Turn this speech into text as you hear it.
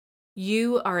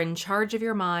You are in charge of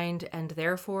your mind and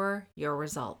therefore your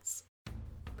results.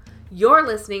 You're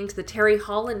listening to The Terry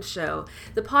Holland Show,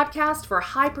 the podcast for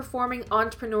high-performing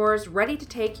entrepreneurs ready to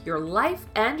take your life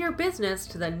and your business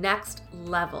to the next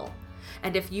level.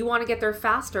 And if you want to get there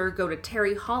faster, go to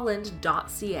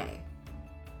terryholland.ca.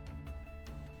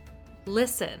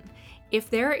 Listen, if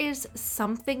there is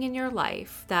something in your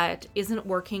life that isn't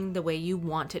working the way you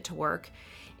want it to work,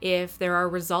 if there are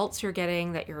results you're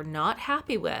getting that you're not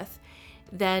happy with,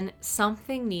 then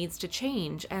something needs to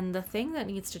change. And the thing that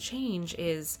needs to change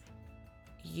is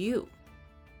you.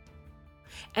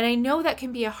 And I know that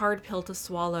can be a hard pill to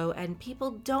swallow, and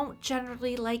people don't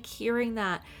generally like hearing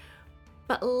that.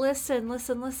 But listen.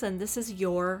 This is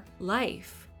your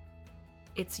life.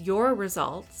 It's your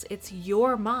results. It's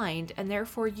your mind. And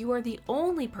therefore, you are the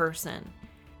only person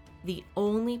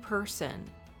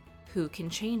who can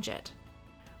change it.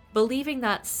 Believing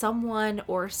that someone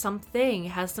or something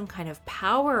has some kind of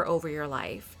power over your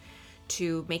life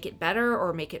to make it better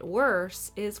or make it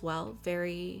worse is, well,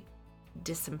 very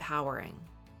disempowering.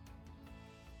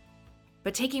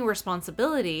 But taking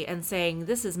responsibility and saying,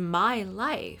 this is my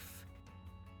life,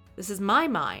 this is my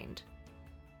mind,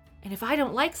 and if I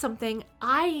don't like something,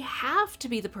 I have to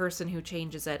be the person who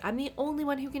changes it. I'm the only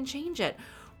one who can change it.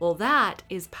 Well, that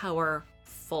is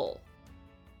powerful.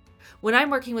 When I'm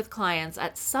working with clients,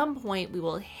 at some point we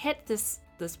will hit this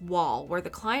wall where the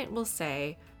client will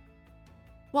say,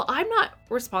 well, I'm not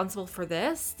responsible for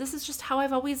this. This is just how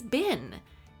I've always been.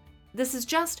 This is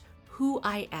just who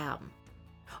I am.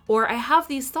 Or I have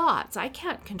these thoughts. I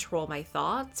can't control my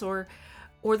thoughts. Or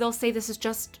they'll say this is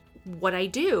just what I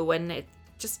do and it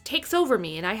just takes over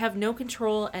me and I have no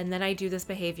control, and then I do this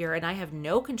behavior and I have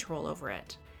no control over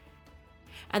it.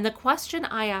 And the question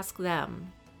I ask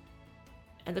them,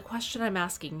 and the question I'm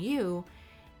asking you,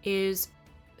 is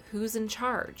who's in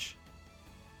charge?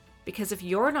 Because if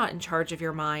you're not in charge of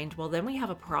your mind, well, then we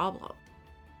have a problem.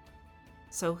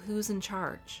 So who's in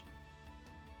charge?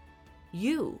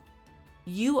 You.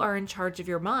 You are in charge of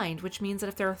your mind, which means that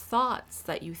if there are thoughts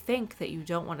that you think that you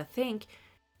don't want to think,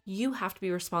 you have to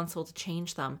be responsible to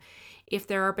change them. If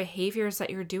there are behaviors that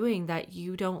you're doing that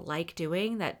you don't like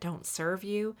doing, that don't serve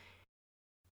you,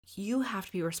 you have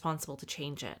to be responsible to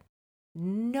change it.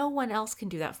 No one else can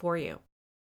do that for you.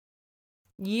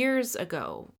 Years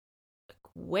ago,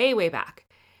 way back,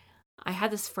 I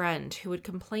had this friend who would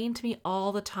complain to me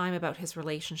all the time about his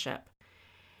relationship.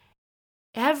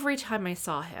 Every time I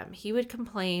saw him, he would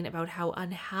complain about how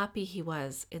unhappy he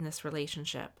was in this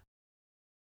relationship.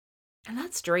 And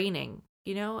that's draining,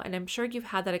 and I'm sure you've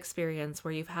had that experience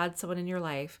where you've had someone in your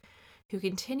life who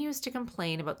continues to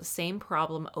complain about the same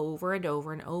problem over and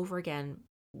over and over again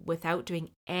without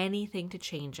doing anything to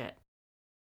change it.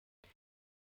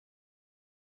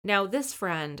 Now, this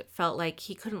friend felt like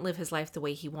he couldn't live his life the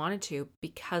way he wanted to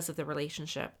because of the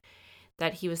relationship,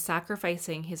 that he was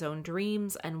sacrificing his own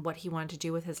dreams and what he wanted to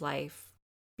do with his life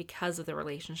because of the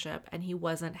relationship, and he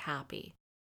wasn't happy.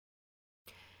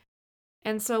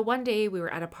 And so one day we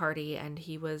were at a party and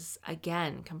he was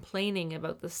again complaining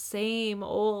about the same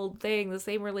old thing, the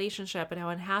same relationship, and how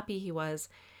unhappy he was.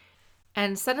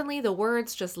 And suddenly the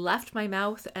words just left my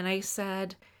mouth and I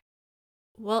said,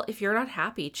 well, if you're not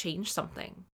happy, change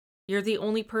something. You're the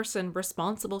only person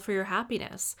responsible for your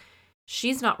happiness.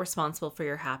 She's not responsible for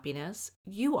your happiness.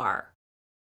 You are.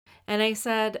 And I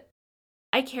said,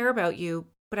 I care about you,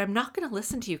 but I'm not going to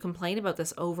listen to you complain about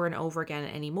this over and over again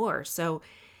anymore. So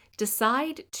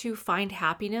decide to find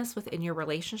happiness within your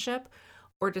relationship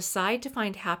or decide to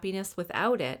find happiness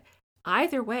without it.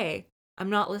 Either way, I'm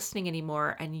not listening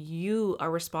anymore, and you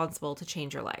are responsible to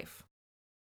change your life.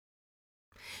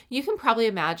 You can probably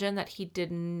imagine that he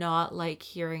did not like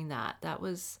hearing that. That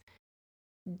was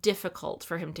difficult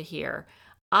for him to hear.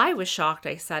 I was shocked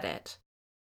I said it.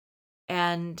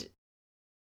 And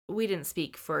we didn't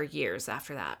speak for years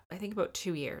after that. I think about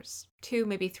 2 years, 2,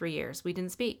 maybe 3 years. We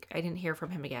didn't speak. I didn't hear from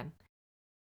him again.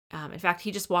 In fact,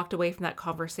 he just walked away from that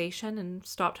conversation and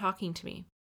stopped talking to me.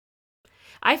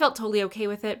 I felt totally okay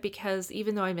with it because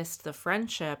even though I missed the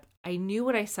friendship, I knew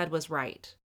what I said was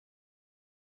right.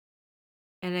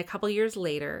 And a couple years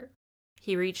later,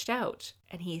 he reached out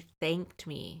and he thanked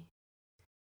me.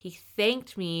 He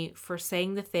thanked me for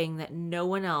saying the thing that no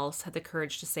one else had the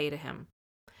courage to say to him.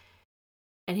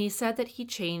 And he said that he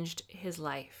changed his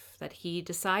life, that he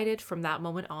decided from that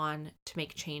moment on to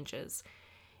make changes,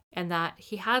 and that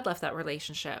he had left that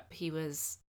relationship. He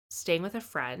was staying with a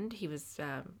friend. He was,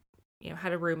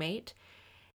 had a roommate,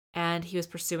 and he was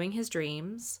pursuing his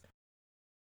dreams,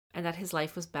 and that his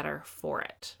life was better for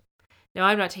it. Now,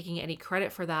 I'm not taking any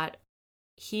credit for that.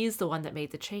 He's the one that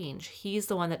made the change. He's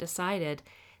the one that decided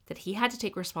that he had to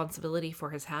take responsibility for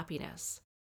his happiness.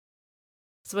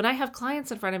 So when I have clients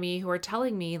in front of me who are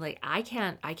telling me like, I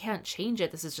can't change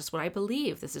it. This is just what I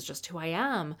believe. This is just who I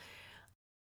am.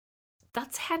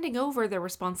 That's handing over their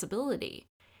responsibility.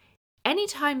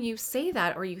 Anytime you say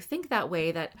that or you think that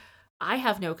way, that I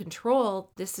have no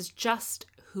control, this is just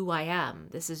who I am.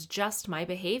 This is just my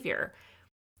behavior.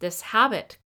 This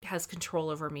habit has control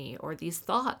over me, or these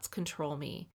thoughts control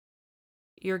me.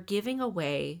 You're giving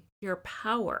away your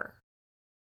power.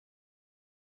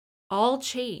 All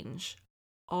change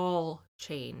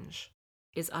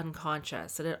is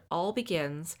unconscious, and it all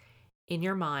begins in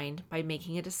your mind by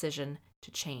making a decision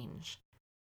to change.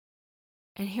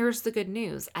 And here's the good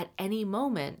news. At any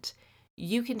moment,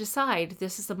 you can decide,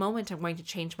 this is the moment I'm going to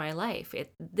change my life.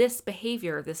 This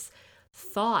behavior, this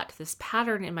thought, this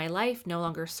pattern in my life no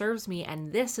longer serves me,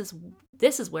 and this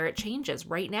is where it changes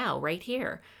right now, right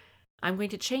here. I'm going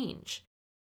to change.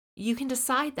 You can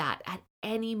decide that at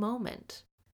any moment.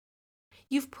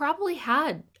 You've probably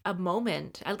had a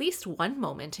moment, at least one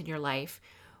moment in your life,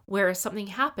 where something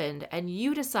happened and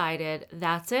you decided,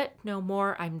 that's it, no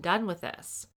more, I'm done with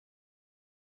this.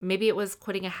 Maybe it was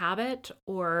quitting a habit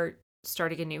or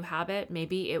starting a new habit.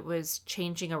 Maybe it was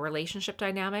changing a relationship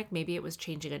dynamic. Maybe it was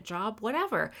changing a job,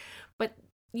 whatever. But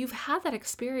you've had that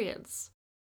experience.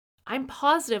 I'm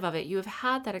positive of it. You have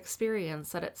had that experience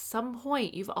that at some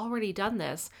point you've already done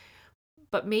this,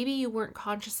 but maybe you weren't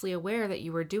consciously aware that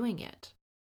you were doing it.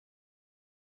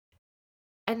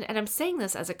 And I'm saying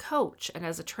this as a coach and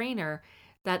as a trainer,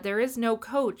 that there is no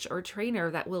coach or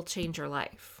trainer that will change your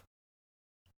life.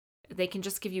 They can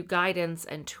just give you guidance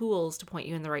and tools to point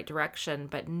you in the right direction,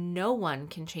 but no one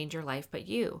can change your life but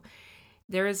you.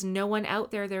 There is no one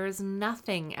out there, there is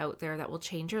nothing out there that will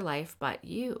change your life but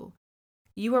you.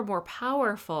 You are more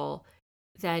powerful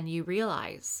than you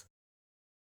realize.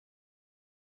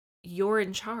 You're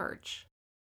in charge.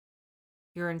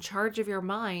 You're in charge of your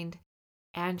mind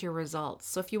and your results.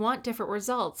 So if you want different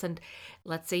results, and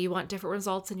let's say you want different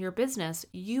results in your business,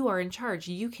 you are in charge.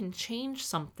 You can change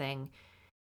something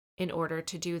in order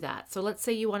to do that. So let's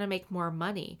say you want to make more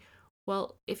money.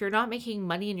 Well, if you're not making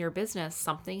money in your business,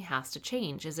 something has to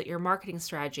change. Is it your marketing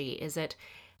strategy? Is it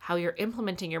how you're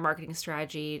implementing your marketing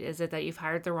strategy? Is it that you've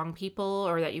hired the wrong people,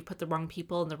 or that you put the wrong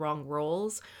people in the wrong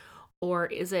roles? Or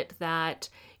is it that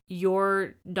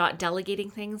you're not delegating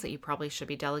things that you probably should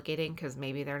be delegating because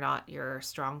maybe they're not your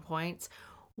strong points?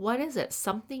 What is it?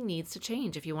 Something needs to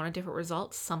change. If you want a different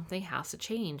result, something has to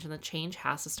change, and the change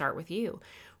has to start with you.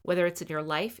 Whether it's in your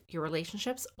life, your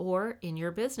relationships, or in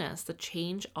your business, the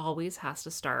change always has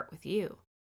to start with you.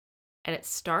 And it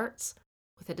starts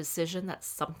with a decision that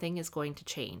something is going to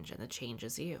change, and the change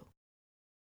is you.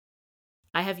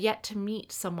 I have yet to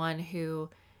meet someone who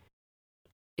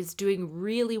is doing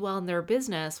really well in their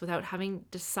business without having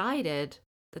decided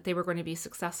that they were going to be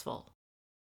successful.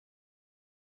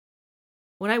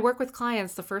 When I work with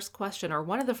clients, the first question, or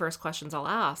one of the first questions I'll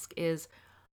ask is,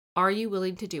 are you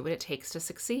willing to do what it takes to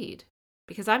succeed?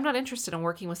 Because I'm not interested in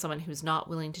working with someone who's not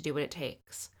willing to do what it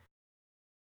takes.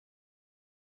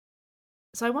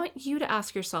 So I want you to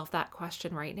ask yourself that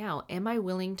question right now. Am I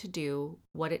willing to do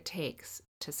what it takes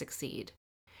to succeed?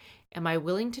 Am I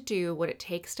willing to do what it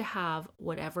takes to have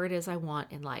whatever it is I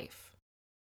want in life?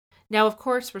 Now, of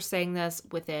course, we're saying this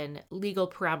within legal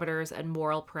parameters and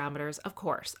moral parameters. Of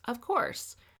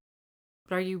course.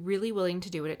 But are you really willing to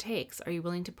do what it takes? Are you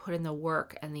willing to put in the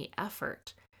work and the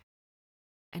effort?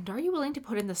 And are you willing to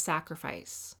put in the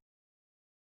sacrifice?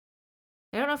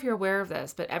 I don't know if you're aware of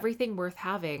this, but everything worth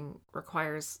having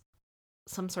requires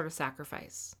some sort of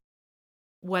sacrifice.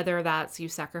 Whether that's you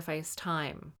sacrifice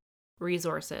time,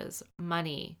 resources,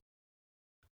 money.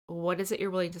 What is it you're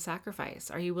willing to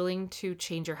sacrifice? Are you willing to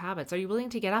change your habits? Are you willing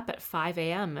to get up at 5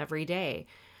 a.m. every day?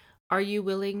 Are you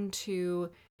willing to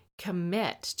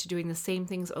commit to doing the same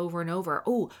things over and over?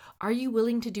 Oh, are you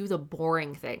willing to do the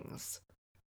boring things?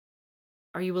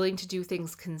 Are you willing to do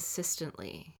things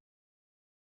consistently?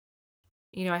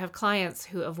 You know, I have clients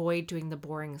who avoid doing the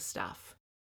boring stuff.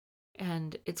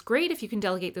 And it's great if you can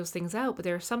delegate those things out, but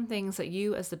there are some things that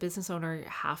you as the business owner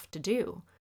have to do.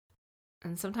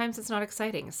 And sometimes it's not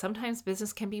exciting. Sometimes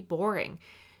business can be boring.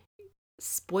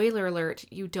 Spoiler alert,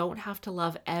 you don't have to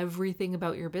love everything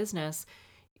about your business.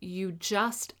 You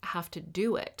just have to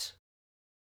do it.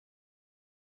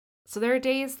 So there are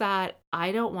days that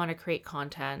I don't want to create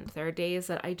content. There are days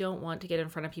that I don't want to get in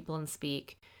front of people and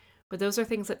speak. But those are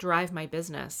things that drive my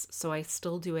business. So I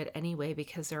still do it anyway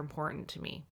because they're important to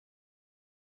me.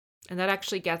 And that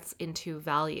actually gets into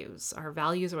values. Our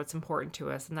values are what's important to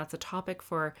us. And that's a topic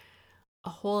for a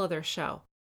whole other show.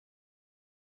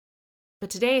 But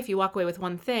today, if you walk away with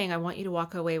one thing, I want you to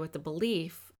walk away with the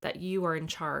belief that you are in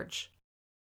charge.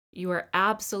 You are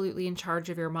absolutely in charge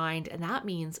of your mind, and that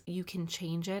means you can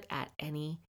change it at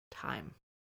any time.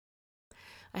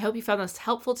 I hope you found this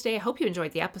helpful today. I hope you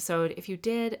enjoyed the episode. If you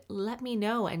did, let me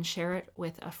know and share it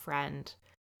with a friend.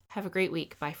 Have a great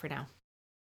week. Bye for now.